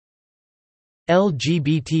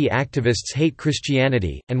LGBT activists hate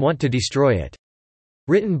Christianity, and want to destroy it.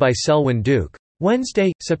 Written by Selwyn Duke.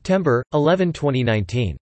 Wednesday, September 11,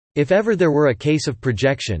 2019. If ever there were a case of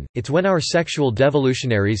projection, it's when our sexual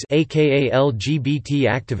devolutionaries aka LGBT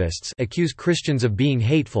activists accuse Christians of being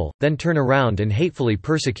hateful, then turn around and hatefully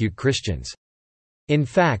persecute Christians. In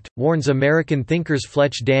fact, warns American thinkers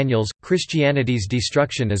Fletch Daniels, Christianity's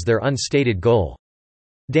destruction is their unstated goal.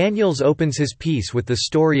 Daniels opens his piece with the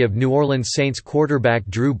story of New Orleans Saints quarterback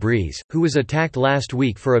Drew Brees, who was attacked last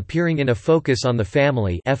week for appearing in a Focus on the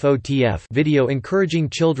Family video encouraging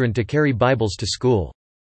children to carry Bibles to school.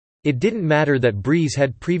 It didn't matter that Brees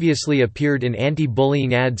had previously appeared in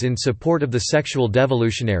anti-bullying ads in support of the sexual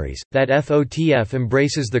devolutionaries, that FOTF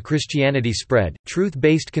embraces the Christianity spread,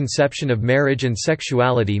 truth-based conception of marriage and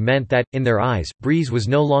sexuality meant that, in their eyes, Brees was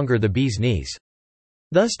no longer the bee's knees.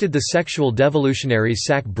 Thus did the sexual devolutionaries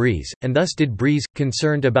sack Brees, and thus did Brees,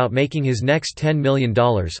 concerned about making his next $10 million,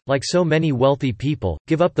 like so many wealthy people,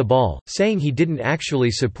 give up the ball, saying he didn't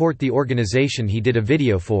actually support the organization he did a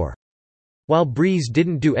video for. While Brees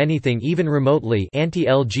didn't do anything even remotely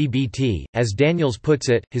anti-LGBT, as Daniels puts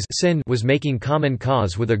it, his sin was making common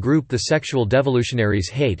cause with a group the sexual devolutionaries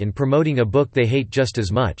hate and promoting a book they hate just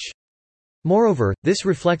as much. Moreover, this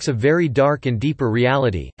reflects a very dark and deeper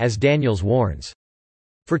reality, as Daniels warns.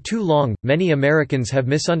 For too long, many Americans have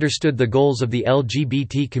misunderstood the goals of the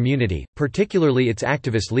LGBT community, particularly its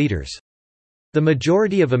activist leaders. The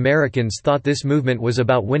majority of Americans thought this movement was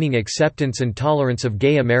about winning acceptance and tolerance of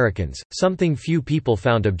gay Americans, something few people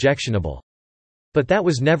found objectionable. But that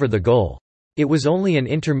was never the goal. It was only an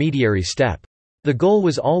intermediary step. The goal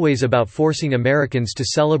was always about forcing Americans to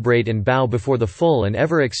celebrate and bow before the full and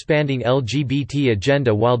ever-expanding LGBT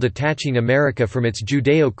agenda while detaching America from its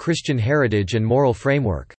Judeo-Christian heritage and moral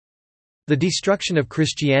framework. The destruction of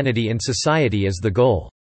Christianity in society is the goal.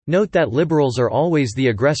 Note that liberals are always the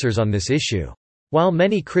aggressors on this issue. While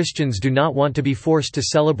many Christians do not want to be forced to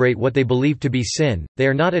celebrate what they believe to be sin, they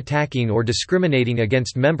are not attacking or discriminating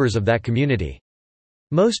against members of that community.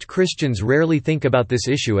 Most Christians rarely think about this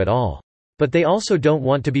issue at all. But they also don't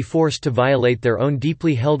want to be forced to violate their own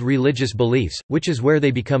deeply held religious beliefs, which is where they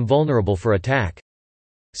become vulnerable for attack.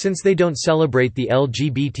 Since they don't celebrate the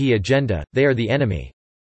LGBT agenda, they are the enemy.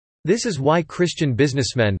 This is why Christian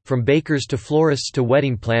businessmen, from bakers to florists to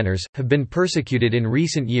wedding planners, have been persecuted in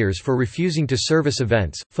recent years for refusing to service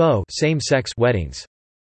events, faux same-sex weddings.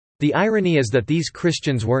 The irony is that these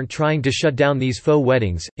Christians weren't trying to shut down these faux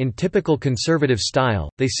weddings, in typical conservative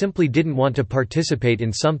style, they simply didn't want to participate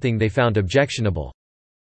in something they found objectionable.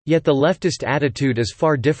 Yet the leftist attitude is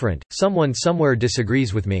far different. Someone somewhere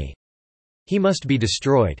disagrees with me. He must be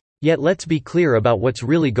destroyed. Yet let's be clear about what's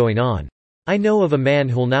really going on. I know of a man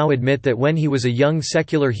who'll now admit that when he was a young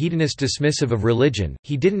secular hedonist dismissive of religion,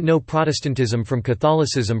 he didn't know Protestantism from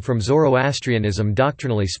Catholicism from Zoroastrianism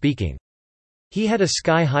doctrinally speaking. He had a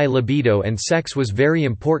sky-high libido and sex was very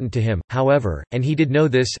important to him, however, and he did know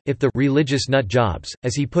this, if the religious nut jobs,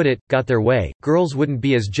 as he put it, got their way, girls wouldn't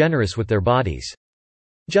be as generous with their bodies.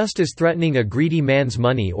 Just as threatening a greedy man's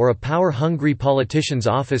money or a power-hungry politician's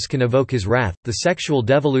office can evoke his wrath, the sexual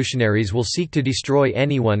devolutionaries will seek to destroy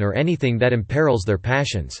anyone or anything that imperils their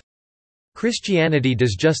passions. Christianity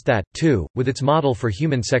does just that, too, with its model for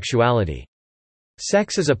human sexuality.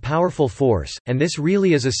 Sex is a powerful force, and this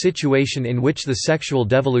really is a situation in which the sexual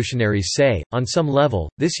devolutionaries say, on some level,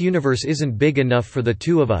 this universe isn't big enough for the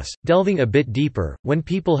two of us. Delving a bit deeper, when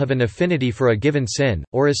people have an affinity for a given sin,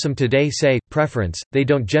 or as some today say, preference, they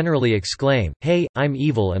don't generally exclaim, "Hey, I'm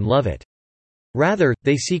evil and love it." Rather,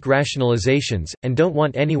 they seek rationalizations, and don't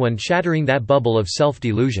want anyone shattering that bubble of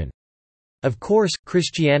self-delusion. Of course,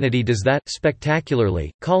 Christianity does that,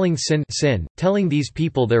 spectacularly, calling sin, sin, telling these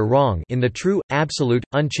people they're wrong in the true, absolute,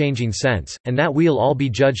 unchanging sense, and that we'll all be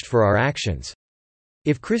judged for our actions.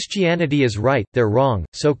 If Christianity is right, they're wrong,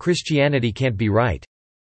 so Christianity can't be right.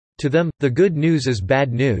 To them, the good news is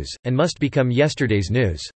bad news, and must become yesterday's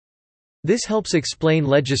news. This helps explain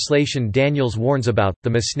legislation Daniels warns about, the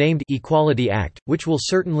misnamed Equality Act, which will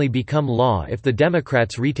certainly become law if the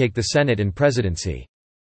Democrats retake the Senate and presidency.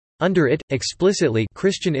 Under it, explicitly,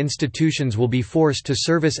 Christian institutions will be forced to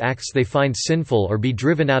service acts they find sinful or be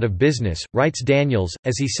driven out of business, writes Daniels,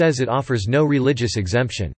 as he says it offers no religious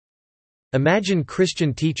exemption. Imagine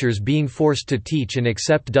Christian teachers being forced to teach and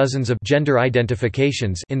accept dozens of gender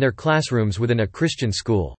identifications in their classrooms within a Christian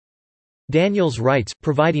school. Daniels writes,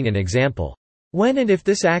 providing an example. When and if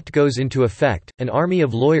this act goes into effect, an army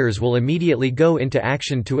of lawyers will immediately go into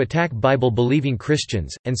action to attack Bible-believing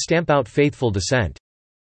Christians, and stamp out faithful dissent.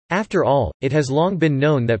 After all, it has long been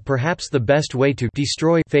known that perhaps the best way to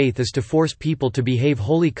destroy faith is to force people to behave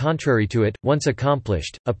wholly contrary to it. Once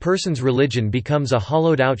accomplished, a person's religion becomes a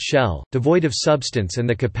hollowed-out shell, devoid of substance and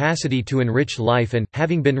the capacity to enrich life and,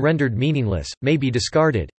 having been rendered meaningless, may be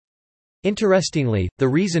discarded. Interestingly, the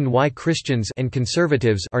reason why Christians and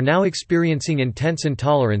conservatives are now experiencing intense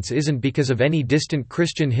intolerance isn't because of any distant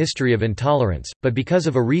Christian history of intolerance, but because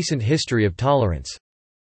of a recent history of tolerance.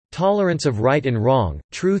 Tolerance of right and wrong,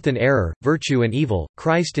 truth and error, virtue and evil,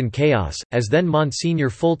 Christ and chaos, as then Monsignor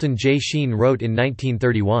Fulton J. Sheen wrote in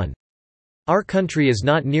 1931. Our country is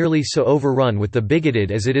not nearly so overrun with the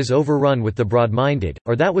bigoted as it is overrun with the broad-minded,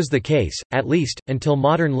 or that was the case, at least, until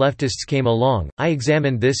modern leftists came along. I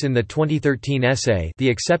examined this in the 2013 essay The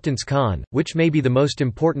Acceptance Con, which may be the most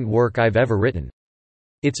important work I've ever written.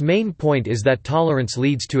 Its main point is that tolerance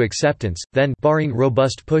leads to acceptance, then barring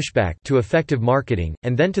robust pushback to effective marketing,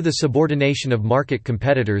 and then to the subordination of market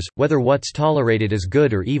competitors, whether what's tolerated is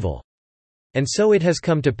good or evil. And so it has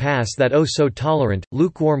come to pass that so tolerant,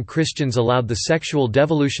 lukewarm Christians allowed the sexual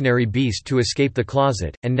devolutionary beast to escape the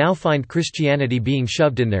closet, and now find Christianity being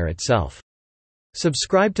shoved in there itself.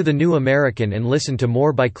 Subscribe to The New American and listen to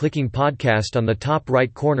more by clicking podcast on the top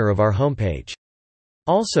right corner of our homepage.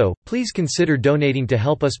 Also, please consider donating to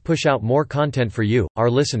help us push out more content for you, our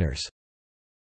listeners.